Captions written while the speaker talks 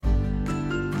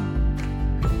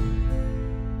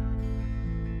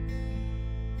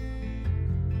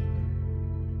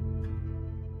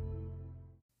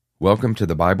Welcome to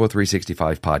the Bible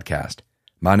 365 podcast.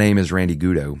 My name is Randy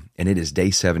Goudeau, and it is day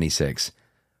 76.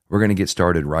 We're going to get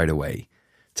started right away.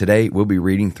 Today, we'll be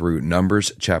reading through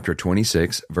Numbers chapter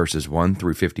 26, verses 1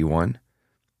 through 51,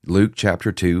 Luke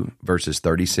chapter 2, verses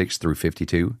 36 through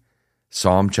 52,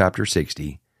 Psalm chapter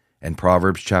 60, and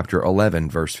Proverbs chapter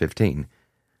 11, verse 15.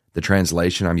 The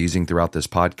translation I'm using throughout this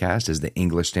podcast is the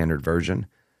English Standard Version,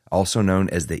 also known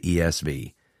as the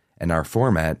ESV, and our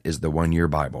format is the One Year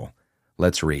Bible.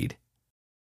 Let's read.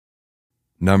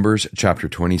 Numbers chapter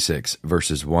 26,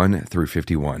 verses 1 through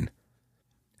 51.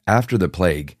 After the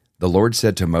plague, the Lord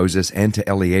said to Moses and to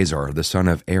Eleazar, the son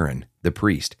of Aaron, the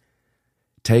priest,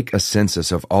 "Take a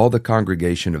census of all the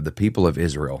congregation of the people of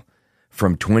Israel,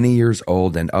 from 20 years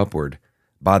old and upward,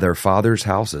 by their fathers'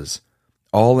 houses,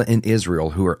 all in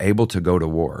Israel who are able to go to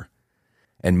war."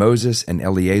 And Moses and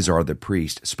Eleazar the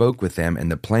priest spoke with them in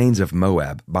the plains of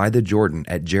Moab by the Jordan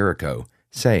at Jericho,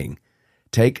 saying,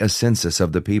 "Take a census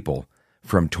of the people,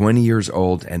 from 20 years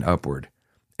old and upward,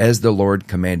 as the Lord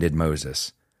commanded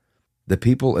Moses." The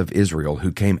people of Israel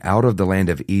who came out of the land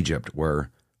of Egypt were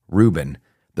Reuben,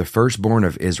 the firstborn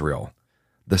of Israel,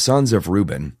 the sons of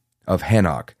Reuben, of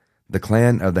Hanok, the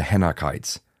clan of the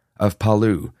Hanokites, of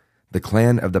Palu, the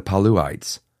clan of the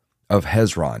Paluites, of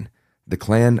Hezron, the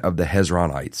clan of the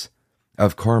Hezronites,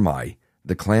 of Carmi,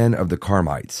 the clan of the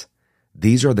Carmites.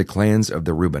 These are the clans of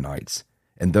the Reubenites,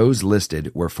 and those listed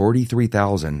were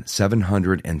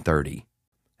 43,730.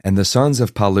 And the sons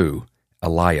of Palu,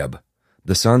 Eliab,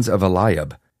 the sons of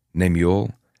Eliab,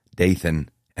 Nemuel, Dathan,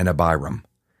 and Abiram.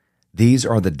 These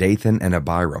are the Dathan and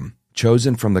Abiram,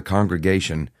 chosen from the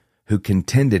congregation, who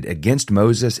contended against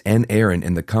Moses and Aaron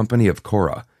in the company of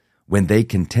Korah, when they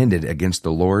contended against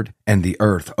the Lord, and the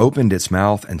earth opened its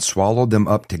mouth and swallowed them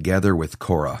up together with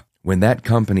Korah. When that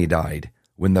company died,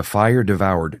 when the fire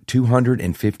devoured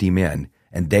 250 men,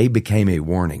 and they became a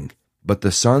warning. But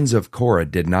the sons of Korah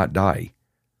did not die.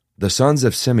 The sons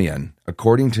of Simeon,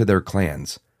 according to their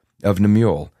clans, of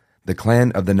Nemuel, the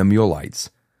clan of the Nemuelites,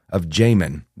 of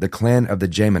Jamin, the clan of the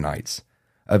Jaminites,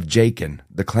 of Jachin,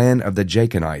 the clan of the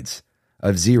Jachinites,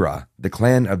 of Zerah, the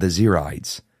clan of the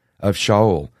Zerahites, of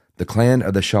Shaul, the clan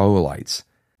of the Shaulites.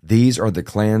 These are the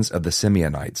clans of the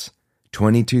Simeonites,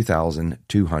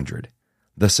 22,200.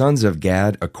 The sons of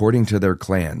Gad, according to their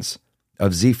clans,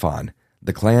 of Zephon,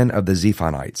 the clan of the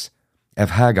Zephonites, of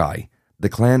Haggai, the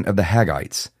clan of the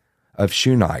Haggites, of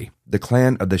Shunai, the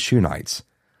clan of the Shunites,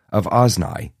 of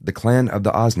Ozni, the clan of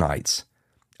the Oznites,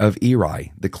 of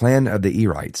Eri, the clan of the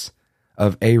Erites,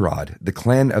 of Arod, the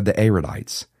clan of the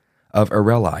Arodites, of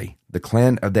Areli, the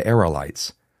clan of the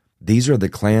Arelites. These are the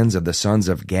clans of the sons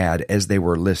of Gad as they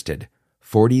were listed,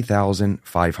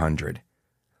 40,500.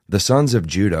 The sons of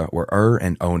Judah were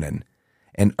and Onan,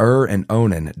 and and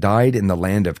Onan died in the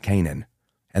land of Canaan.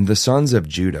 And the sons of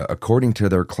Judah, according to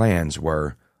their clans,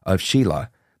 were of Shelah,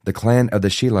 the clan of the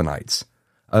Shelonites,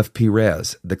 of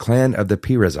Perez, the clan of the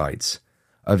Perezites,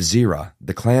 of Zerah,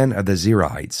 the clan of the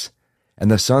Zerahites. And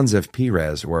the sons of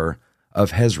Perez were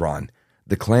of Hezron,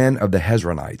 the clan of the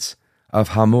Hezronites, of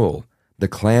Hamul, the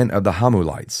clan of the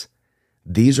Hamulites.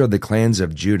 These are the clans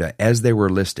of Judah as they were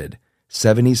listed,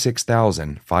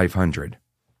 76,500.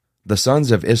 The sons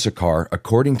of Issachar,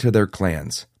 according to their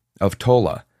clans, of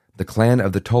Tola, the clan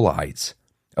of the Tolaites,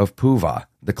 of Puvah,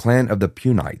 the clan of the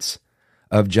Punites,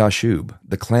 of Jashub,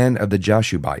 the clan of the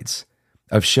Jashubites,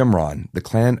 of Shimron, the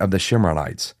clan of the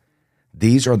Shimronites.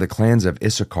 These are the clans of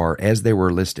Issachar as they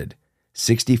were listed,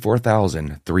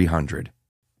 64,300.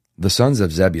 The sons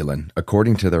of Zebulun,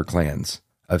 according to their clans,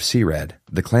 of Sered,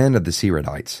 the clan of the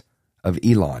Seredites, of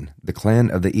Elon, the clan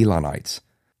of the Elonites,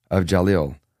 of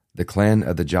Jalil, the clan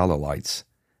of the Jalilites.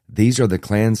 These are the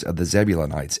clans of the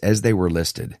Zebulunites as they were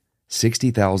listed,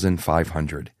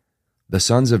 60,500. The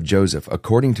sons of Joseph,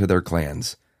 according to their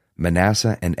clans,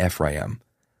 Manasseh and Ephraim.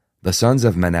 The sons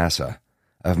of Manasseh,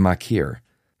 of Machir,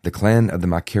 the clan of the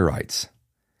Machirites.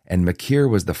 And Machir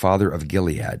was the father of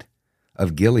Gilead.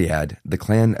 Of Gilead, the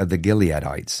clan of the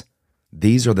Gileadites.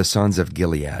 These are the sons of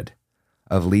Gilead.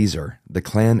 Of Lezer, the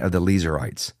clan of the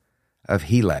Lezerites. Of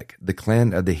Helek, the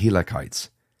clan of the Helekites.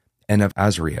 And of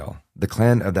Azriel, the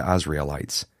clan of the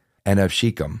Azrielites. And of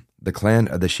Shechem, the clan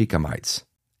of the Shechemites.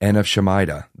 And of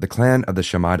Shemida, the clan of the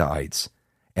Shemidaites.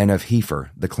 And of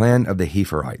Hepher, the clan of the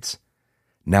Hepherites.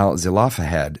 Now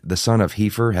Zelophehad, the son of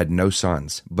Hepher, had no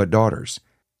sons, but daughters.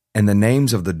 And the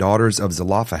names of the daughters of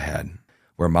Zelophehad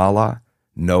were Mahlah,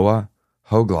 Noah,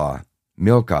 Hoglah,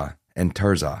 Milcah, and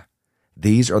Tirzah.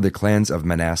 These are the clans of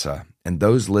Manasseh, and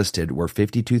those listed were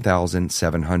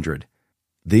 52,700.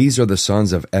 These are the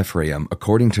sons of Ephraim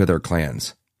according to their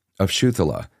clans. Of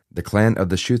Shuthelah, the clan of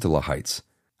the Shuthelahites.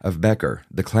 Of Becher,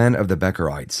 the clan of the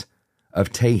Becherites.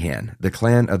 of Tahan, the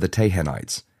clan of the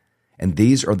Tahanites. And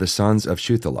these are the sons of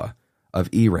Shuthelah, of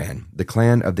Eran, the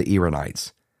clan of the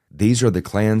Eranites. These are the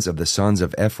clans of the sons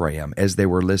of Ephraim as they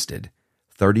were listed,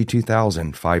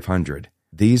 32,500.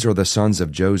 These are the sons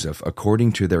of Joseph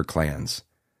according to their clans.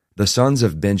 The sons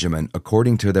of Benjamin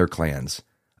according to their clans,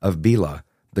 of Bela,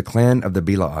 the clan of the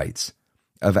Belaites,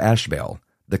 of Ashbel,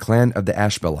 the clan of the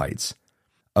Ashbelites,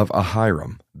 of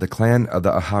Ahiram, the clan of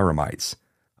the Ahiramites,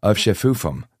 of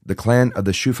Shephupham, the clan of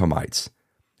the Shuphamites,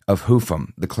 of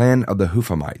Hupham, the clan of the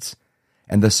Huphamites.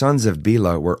 And the sons of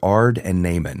Bela were Ard and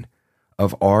Naaman,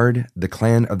 of Ard, the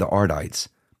clan of the Ardites,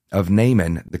 of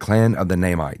Naaman, the clan of the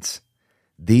Naamites.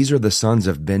 These are the sons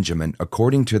of Benjamin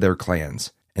according to their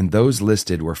clans, and those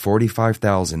listed were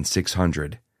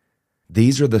 45,600.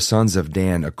 These are the sons of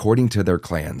Dan according to their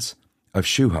clans, of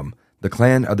Shuham, the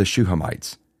clan of the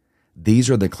Shuhamites. These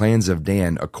are the clans of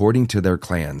Dan according to their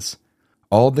clans.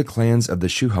 All the clans of the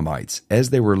Shuhamites, as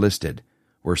they were listed,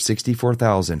 were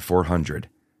 64,400.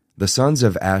 The sons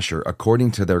of Asher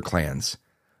according to their clans,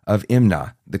 of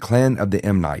Imnah, the clan of the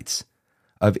Imnites,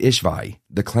 of Ishvi,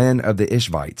 the clan of the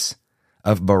Ishvites,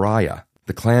 of Beriah,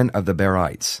 the clan of the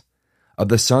Berites, of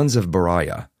the sons of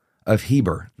Beriah, of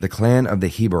Heber, the clan of the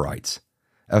Heberites,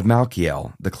 of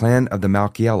Malchiel, the clan of the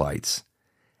Malchielites.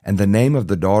 And the name of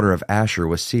the daughter of Asher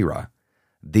was Serah.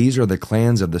 These are the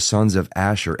clans of the sons of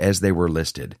Asher as they were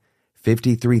listed,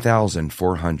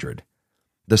 53,400.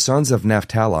 The sons of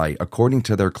Naphtali according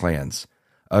to their clans,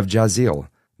 of Jazeel,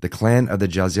 the clan of the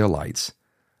Jazeelites,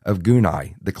 of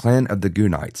Gunai, the clan of the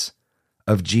Gunites,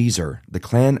 of Jezer, the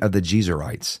clan of the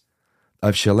Jezerites,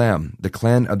 of Shalem, the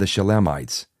clan of the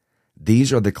Shalemites.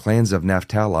 These are the clans of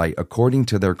Naphtali according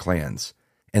to their clans,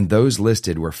 and those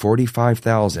listed were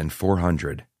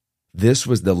 45,400. This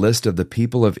was the list of the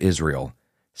people of Israel,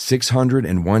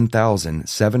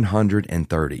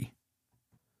 601,730.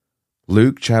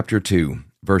 Luke chapter 2,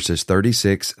 verses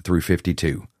 36 through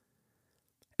 52.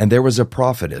 And there was a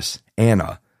prophetess,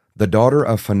 Anna, the daughter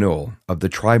of Phanuel, of the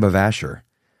tribe of Asher.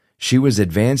 She was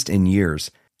advanced in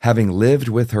years, having lived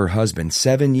with her husband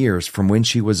 7 years from when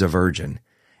she was a virgin,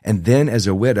 and then as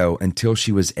a widow until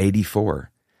she was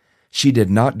 84. She did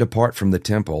not depart from the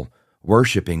temple,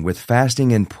 worshiping with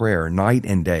fasting and prayer night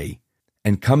and day.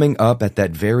 And coming up at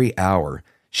that very hour,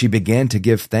 she began to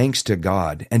give thanks to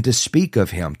God and to speak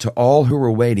of him to all who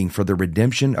were waiting for the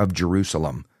redemption of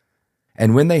Jerusalem.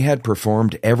 And when they had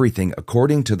performed everything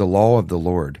according to the law of the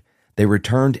Lord, they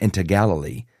returned into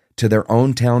Galilee, to their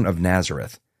own town of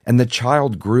Nazareth. And the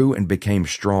child grew and became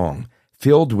strong,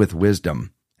 filled with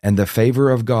wisdom, and the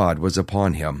favor of God was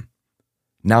upon him.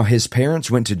 Now his parents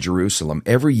went to Jerusalem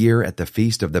every year at the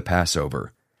feast of the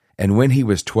Passover. And when he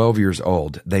was 12 years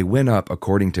old, they went up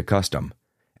according to custom.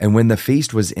 And when the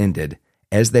feast was ended,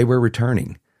 as they were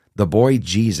returning, the boy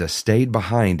Jesus stayed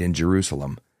behind in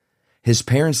Jerusalem. His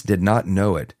parents did not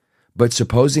know it, but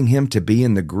supposing him to be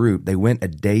in the group, they went a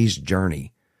day's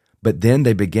journey. But then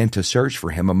they began to search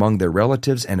for him among their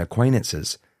relatives and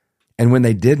acquaintances. And when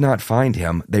they did not find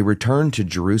him, they returned to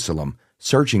Jerusalem,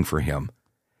 searching for him.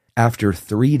 After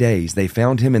 3 days they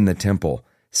found him in the temple,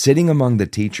 sitting among the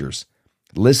teachers,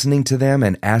 listening to them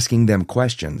and asking them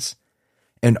questions.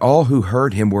 And all who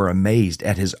heard him were amazed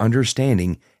at his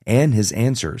understanding and his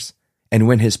answers. And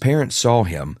when his parents saw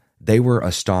him, they were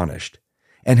astonished.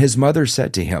 And his mother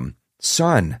said to him,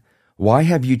 "Son, why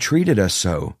have you treated us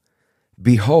so?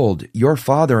 Behold, your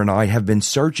father and I have been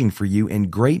searching for you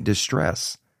in great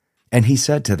distress." And he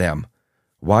said to them,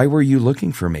 "Why were you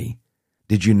looking for me?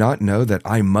 Did you not know that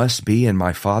I must be in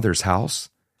my father's house?"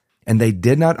 And they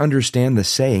did not understand the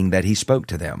saying that he spoke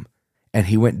to them. And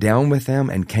he went down with them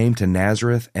and came to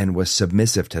Nazareth and was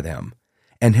submissive to them.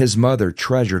 And his mother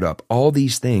treasured up all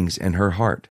these things in her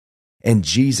heart. And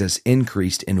Jesus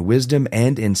increased in wisdom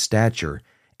and in stature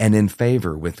and in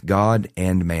favor with God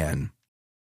and man.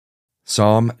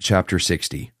 Psalm chapter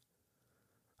 60.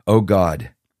 O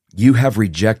God, you have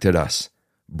rejected us,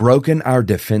 broken our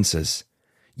defenses.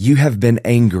 You have been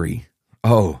angry.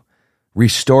 Oh,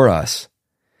 restore us.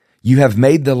 You have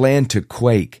made the land to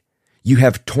quake. You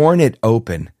have torn it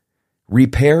open.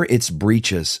 Repair its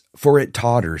breaches, for it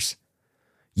totters.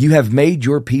 You have made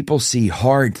your people see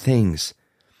hard things.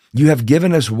 You have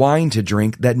given us wine to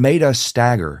drink that made us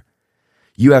stagger.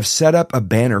 You have set up a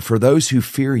banner for those who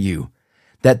fear you,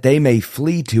 that they may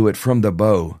flee to it from the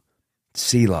bow.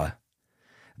 Selah.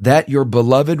 That your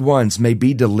beloved ones may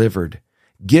be delivered.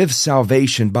 Give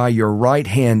salvation by your right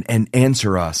hand and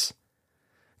answer us.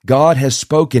 God has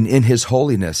spoken in his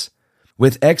holiness.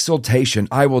 With exultation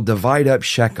I will divide up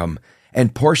Shechem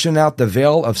and portion out the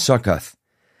vale of Succoth.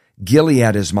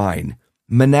 Gilead is mine,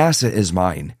 Manasseh is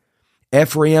mine,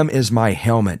 Ephraim is my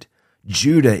helmet.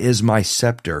 Judah is my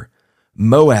scepter.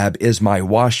 Moab is my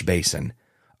wash basin.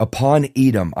 Upon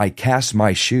Edom I cast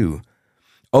my shoe.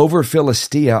 Over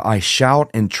Philistia I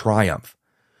shout in triumph.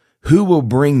 Who will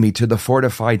bring me to the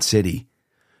fortified city?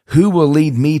 Who will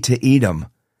lead me to Edom?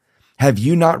 Have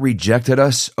you not rejected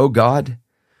us, O God?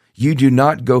 You do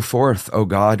not go forth, O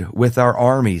God, with our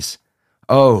armies.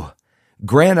 Oh,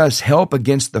 grant us help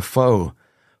against the foe,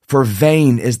 for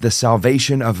vain is the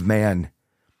salvation of man.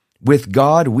 With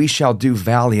God we shall do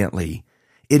valiantly.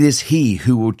 It is He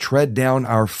who will tread down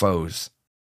our foes.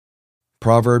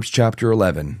 Proverbs chapter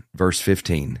 11, verse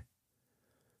 15.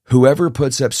 Whoever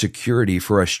puts up security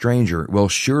for a stranger will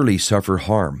surely suffer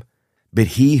harm, but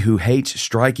he who hates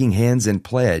striking hands in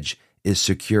pledge is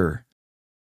secure.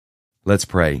 Let's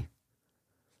pray.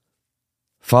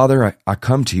 Father, I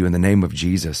come to you in the name of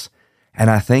Jesus, and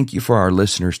I thank you for our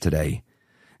listeners today.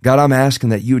 God, I'm asking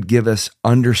that you would give us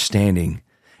understanding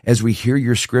as we hear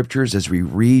your scriptures, as we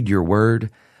read your word.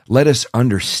 Let us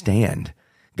understand.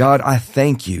 God, I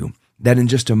thank you that in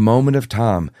just a moment of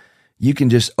time, you can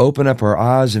just open up our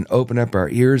eyes and open up our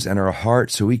ears and our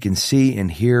hearts so we can see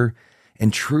and hear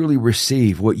and truly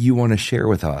receive what you want to share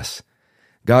with us.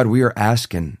 God, we are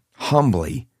asking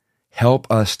humbly,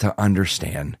 help us to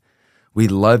understand. We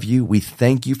love you. We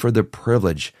thank you for the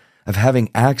privilege of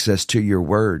having access to your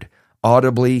word,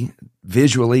 audibly,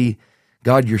 visually.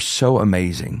 God, you're so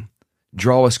amazing.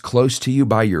 Draw us close to you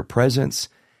by your presence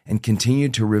and continue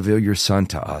to reveal your Son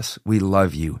to us. We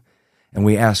love you. And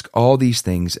we ask all these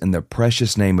things in the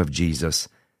precious name of Jesus.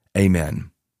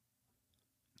 Amen.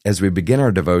 As we begin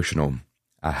our devotional,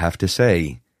 I have to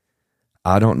say,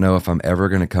 I don't know if I'm ever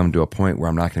going to come to a point where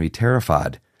I'm not going to be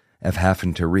terrified of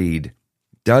having to read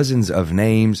dozens of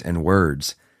names and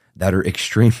words that are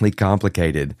extremely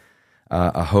complicated.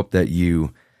 I hope that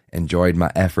you enjoyed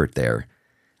my effort there.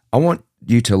 I want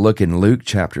you to look in Luke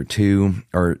chapter 2,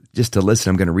 or just to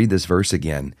listen. I'm going to read this verse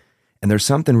again. And there's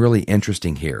something really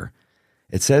interesting here.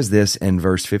 It says this in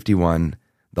verse 51,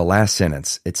 the last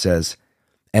sentence. It says,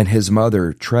 "And his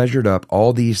mother treasured up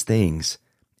all these things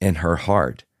in her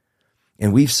heart."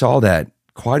 And we saw that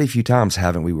quite a few times,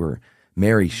 haven't we? Where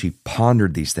Mary, she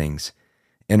pondered these things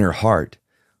in her heart.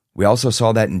 We also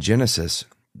saw that in Genesis.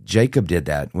 Jacob did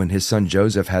that when his son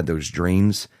Joseph had those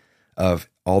dreams of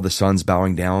all the sons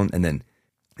bowing down, and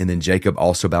then Jacob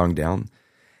also bowing down.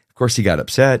 Of course, he got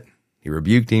upset. He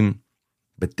rebuked him.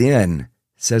 But then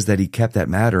it says that he kept that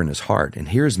matter in his heart. And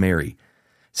here's Mary. It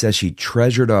says she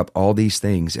treasured up all these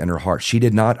things in her heart. She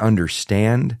did not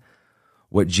understand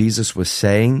what Jesus was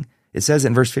saying. It says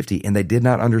in verse 50, "And they did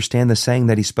not understand the saying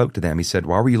that he spoke to them." He said,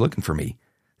 "Why were you looking for me?"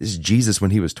 This is Jesus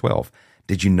when he was 12.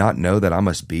 "Did you not know that I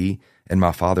must be in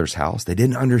my Father's house?" They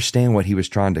didn't understand what he was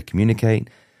trying to communicate,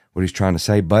 what he's trying to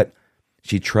say, but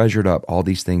she treasured up all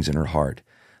these things in her heart.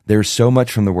 There's so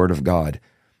much from the Word of God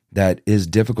that is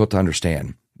difficult to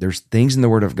understand. There's things in the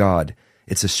Word of God.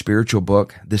 It's a spiritual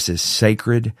book. This is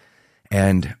sacred.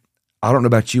 And I don't know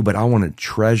about you, but I want to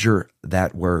treasure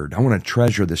that Word. I want to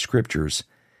treasure the Scriptures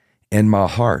in my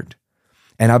heart.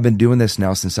 And I've been doing this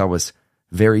now since I was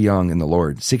very young in the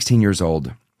Lord, 16 years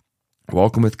old,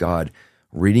 walking with God,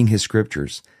 reading His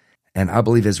Scriptures. And I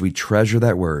believe as we treasure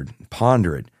that Word,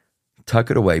 ponder it,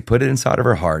 tuck it away, put it inside of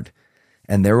our heart,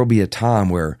 and there will be a time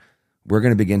where we're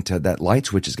going to begin to, that light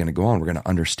switch is going to go on. We're going to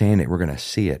understand it. We're going to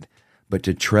see it. But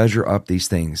to treasure up these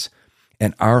things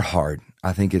in our heart,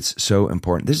 I think it's so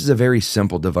important. This is a very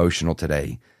simple devotional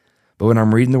today. But when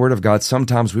I'm reading the Word of God,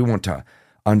 sometimes we want to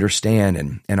understand,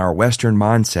 and in our Western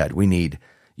mindset, we need,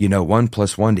 1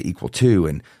 + 1 = 2,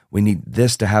 and we need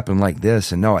this to happen like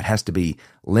this, and no, it has to be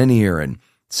linear, and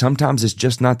sometimes it's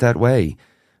just not that way,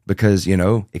 because,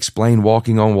 explain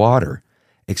walking on water,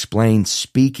 explain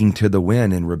speaking to the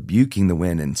wind and rebuking the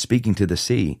wind and speaking to the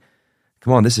sea.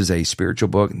 Come on, this is a spiritual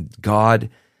book. God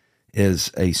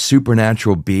is a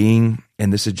supernatural being,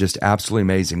 and this is just absolutely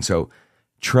amazing. So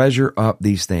treasure up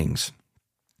these things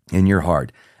in your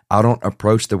heart. I don't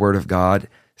approach the Word of God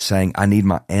saying I need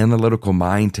my analytical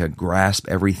mind to grasp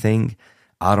everything.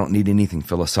 I don't need anything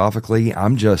philosophically.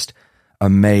 I'm just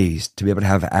amazed to be able to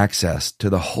have access to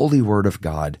the holy Word of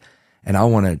God, and I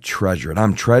want to treasure it.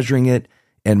 I'm treasuring it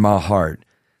in my heart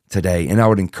today, and I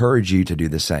would encourage you to do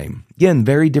the same. Again,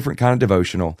 very different kind of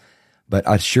devotional, but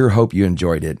I sure hope you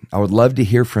enjoyed it. I would love to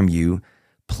hear from you.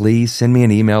 Please send me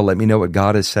an email. Let me know what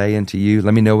God is saying to you.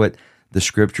 Let me know what the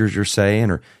Scriptures are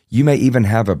saying, or you may even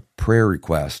have a prayer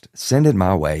request. Send it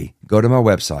my way. Go to my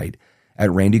website at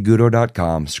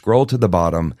randygutto.com, scroll to the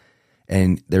bottom,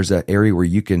 and there's an area where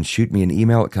you can shoot me an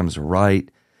email. It comes right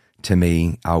to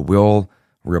me. I will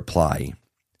reply.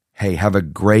 Hey, have a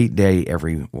great day,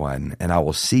 everyone, and I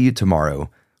will see you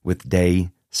tomorrow with day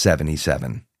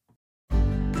 77.